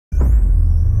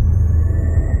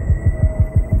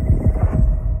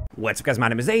What's up guys, my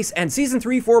name is Ace, and Season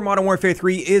 3 for Modern Warfare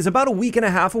 3 is about a week and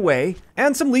a half away,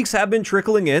 and some leaks have been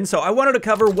trickling in, so I wanted to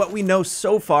cover what we know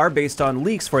so far based on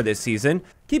leaks for this season.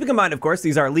 Keeping in mind, of course,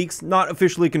 these are leaks, not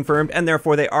officially confirmed, and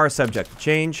therefore they are subject to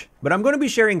change. But I'm going to be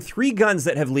sharing 3 guns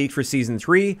that have leaked for Season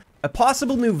 3, a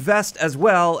possible new vest as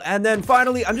well, and then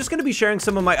finally, I'm just going to be sharing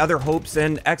some of my other hopes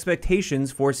and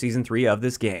expectations for Season 3 of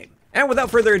this game. And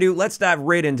without further ado, let's dive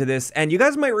right into this. And you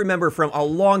guys might remember from a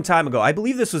long time ago, I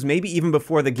believe this was maybe even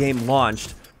before the game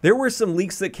launched, there were some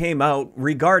leaks that came out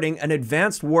regarding an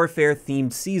Advanced Warfare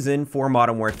themed season for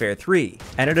Modern Warfare 3.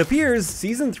 And it appears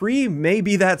Season 3 may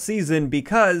be that season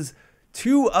because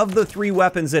 2 of the 3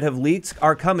 weapons that have leaked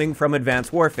are coming from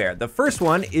Advanced Warfare. The first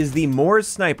one is the MWIII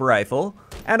sniper rifle,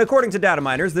 and according to data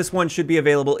miners, this one should be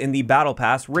available in the Battle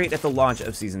Pass right at the launch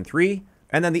of Season 3.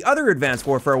 And then the other Advanced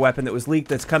Warfare weapon that was leaked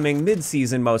that's coming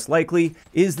mid-season most likely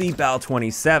is the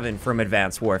BAL-27 from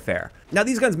Advanced Warfare. Now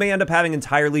these guns may end up having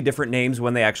entirely different names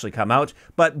when they actually come out,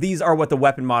 but these are what the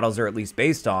weapon models are at least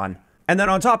based on. And then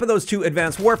on top of those 2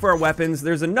 Advanced Warfare weapons,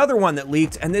 there's another one that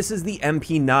leaked, and this is the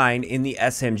MP9 in the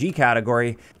SMG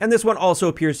category, and this one also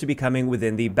appears to be coming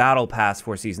within the Battle Pass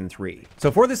for Season 3. So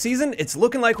for this season, it's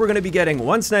looking like we're going to be getting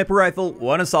 1 sniper rifle,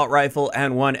 1 assault rifle,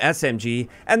 and 1 SMG,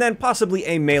 and then possibly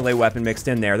a melee weapon mixed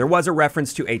in there. There was a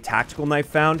reference to a tactical knife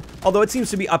found, although it seems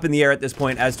to be up in the air at this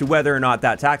point as to whether or not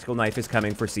that tactical knife is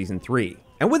coming for Season 3.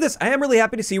 And with this, I am really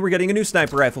happy to see we're getting a new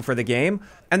sniper rifle for the game.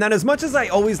 And then as much as I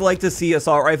always like to see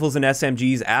assault rifles and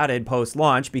SMGs added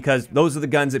post-launch, because those are the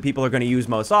guns that people are going to use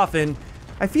most often,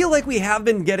 I feel like we have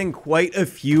been getting quite a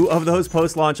few of those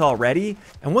post-launch already.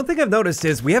 And one thing I've noticed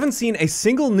is we haven't seen a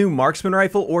single new marksman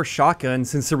rifle or shotgun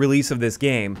since the release of this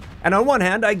game. And on one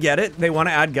hand, I get it. They want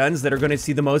to add guns that are going to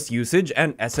see the most usage,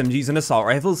 and SMGs and assault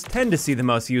rifles tend to see the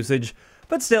most usage.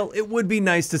 But still, it would be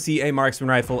nice to see a marksman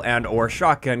rifle and or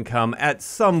shotgun come at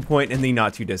some point in the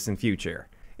not too distant future.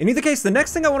 In either case, the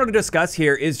next thing I wanted to discuss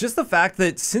here is just the fact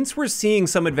that since we're seeing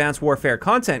some Advanced Warfare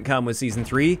content come with Season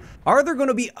 3, are there going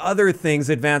to be other things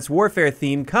Advanced Warfare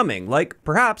themed coming, like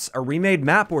perhaps a remade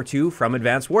map or 2 from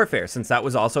Advanced Warfare, since that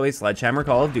was also a Sledgehammer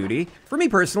Call of Duty. For me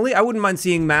personally, I wouldn't mind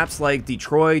seeing maps like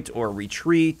Detroit or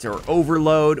Retreat or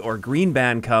Overload or Green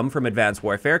Band come from Advanced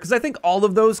Warfare, because I think all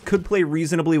of those could play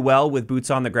reasonably well with boots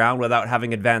on the ground without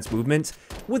having advanced movement,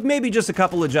 with maybe just a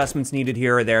couple adjustments needed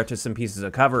here or there to some pieces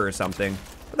of cover or something.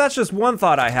 But that's just one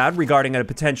thought I had regarding a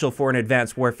potential for an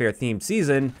Advanced Warfare themed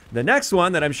season. The next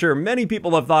one that I'm sure many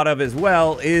people have thought of as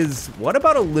well is, what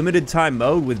about a limited time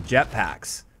mode with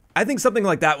jetpacks? I think something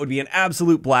like that would be an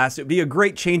absolute blast. It would be a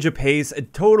great change of pace, a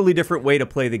totally different way to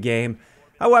play the game.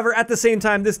 However, at the same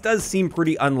time, this does seem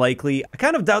pretty unlikely. I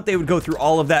kind of doubt they would go through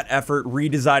all of that effort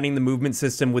redesigning the movement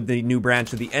system with the new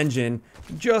branch of the engine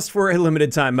just for a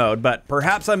limited time mode, but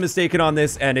perhaps I'm mistaken on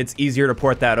this and it's easier to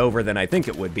port that over than I think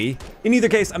it would be. In either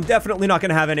case, I'm definitely not going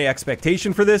to have any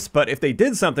expectation for this, but if they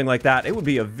did something like that, it would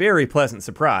be a very pleasant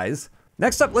surprise.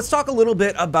 Next up, let's talk a little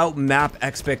bit about map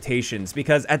expectations,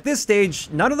 because at this stage,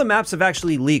 none of the maps have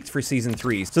actually leaked for Season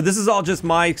 3, so this is all just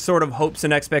my sort of hopes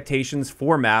and expectations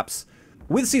for maps.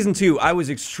 With Season 2, I was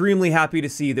extremely happy to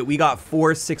see that we got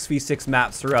 4 6v6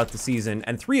 maps throughout the season,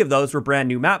 and 3 of those were brand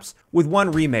new maps, with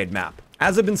 1 remade map.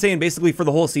 As I've been saying basically for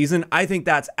the whole season, I think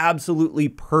that's absolutely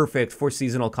perfect for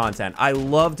seasonal content. I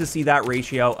love to see that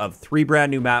ratio of 3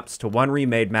 brand new maps to 1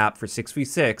 remade map for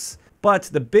 6v6. But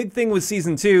the big thing with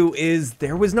Season 2 is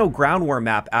there was no Ground War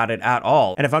map added at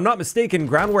all. And if I'm not mistaken,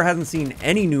 Ground War hasn't seen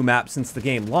any new maps since the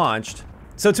game launched.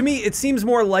 So to me, it seems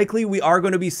more likely we are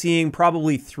going to be seeing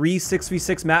probably 3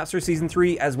 6v6 maps for Season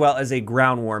 3, as well as a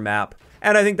Ground War map.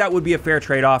 And I think that would be a fair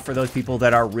trade-off for those people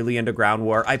that are really into Ground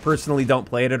War. I personally don't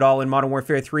play it at all in Modern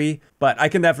Warfare 3, but I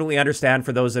can definitely understand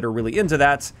for those that are really into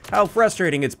that, how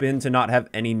frustrating it's been to not have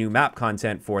any new map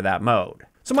content for that mode.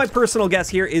 So my personal guess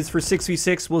here is for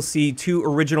 6v6, we'll see 2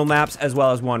 original maps as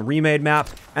well as 1 remade map,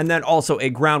 and then also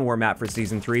a Ground War map for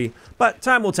Season 3. But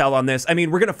time will tell on this. I mean,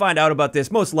 we're going to find out about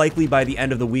this most likely by the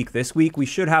end of the week this week. We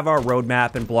should have our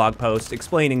roadmap and blog post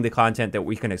explaining the content that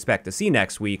we can expect to see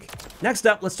next week. Next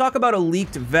up, let's talk about a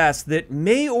leaked vest that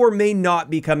may or may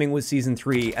not be coming with Season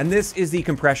 3, and this is the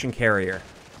compression carrier.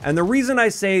 And the reason I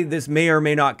say this may or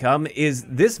may not come is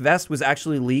this vest was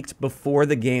actually leaked before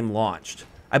the game launched.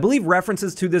 I believe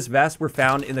references to this vest were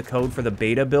found in the code for the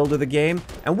beta build of the game,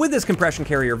 and with this compression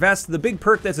carrier vest, the big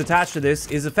perk that's attached to this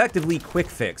is effectively quick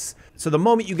fix. So the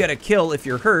moment you get a kill, if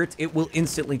you're hurt, it will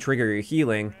instantly trigger your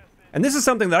healing. And this is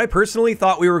something that I personally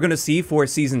thought we were going to see for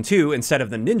Season 2 instead of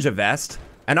the ninja vest.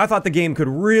 And I thought the game could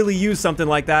really use something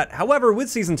like that. However, with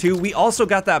Season 2, we also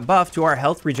got that buff to our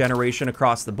health regeneration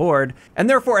across the board, and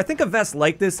therefore I think a vest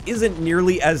like this isn't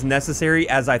nearly as necessary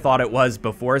as I thought it was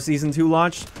before Season 2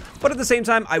 launched. But at the same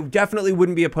time, I definitely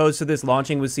wouldn't be opposed to this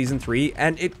launching with Season 3,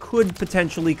 and it could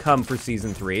potentially come for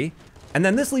Season 3. And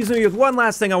then this leaves me with one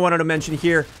last thing I wanted to mention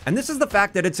here, and this is the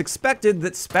fact that it's expected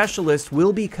that Specialist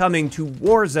will be coming to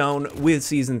Warzone with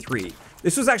Season 3.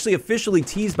 This was actually officially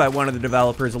teased by one of the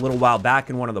developers a little while back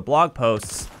in one of the blog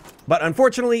posts, but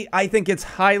unfortunately, I think it's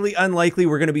highly unlikely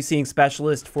we're going to be seeing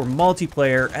Specialist for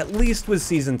multiplayer, at least with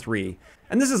Season 3.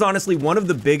 And this is honestly one of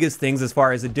the biggest things as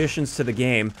far as additions to the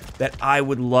game that I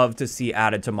would love to see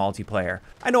added to multiplayer.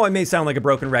 I know I may sound like a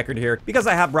broken record here, because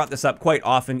I have brought this up quite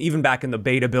often, even back in the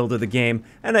beta build of the game,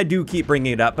 and I do keep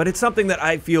bringing it up, but it's something that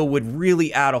I feel would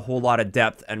really add a whole lot of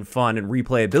depth and fun and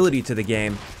replayability to the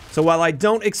game. So while I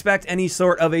don't expect any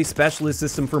sort of a specialist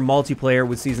system for multiplayer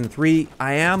with Season 3,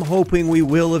 I am hoping we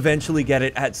will eventually get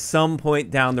it at some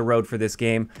point down the road for this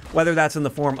game, whether that's in the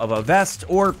form of a vest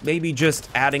or maybe just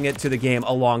adding it to the game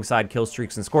alongside kill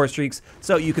streaks and score streaks,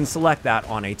 so you can select that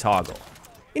on a toggle.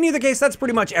 In either case, that's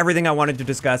pretty much everything I wanted to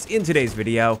discuss in today's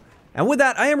video. And with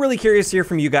that, I am really curious to hear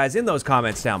from you guys in those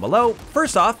comments down below.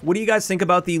 First off, what do you guys think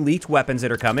about the leaked weapons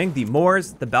that are coming, the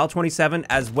MWIII, the Bell 27,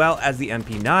 as well as the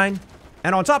MP9?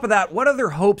 And on top of that, what other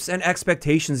hopes and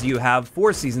expectations do you have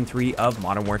for Season 3 of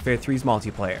Modern Warfare 3's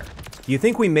multiplayer? Do you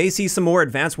think we may see some more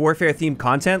Advanced Warfare themed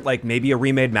content, like maybe a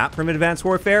remade map from Advanced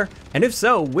Warfare? And if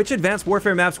so, which Advanced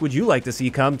Warfare maps would you like to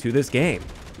see come to this game?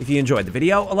 If you enjoyed the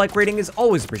video, a like rating is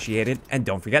always appreciated, and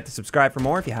don't forget to subscribe for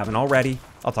more if you haven't already.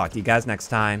 I'll talk to you guys next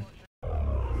time.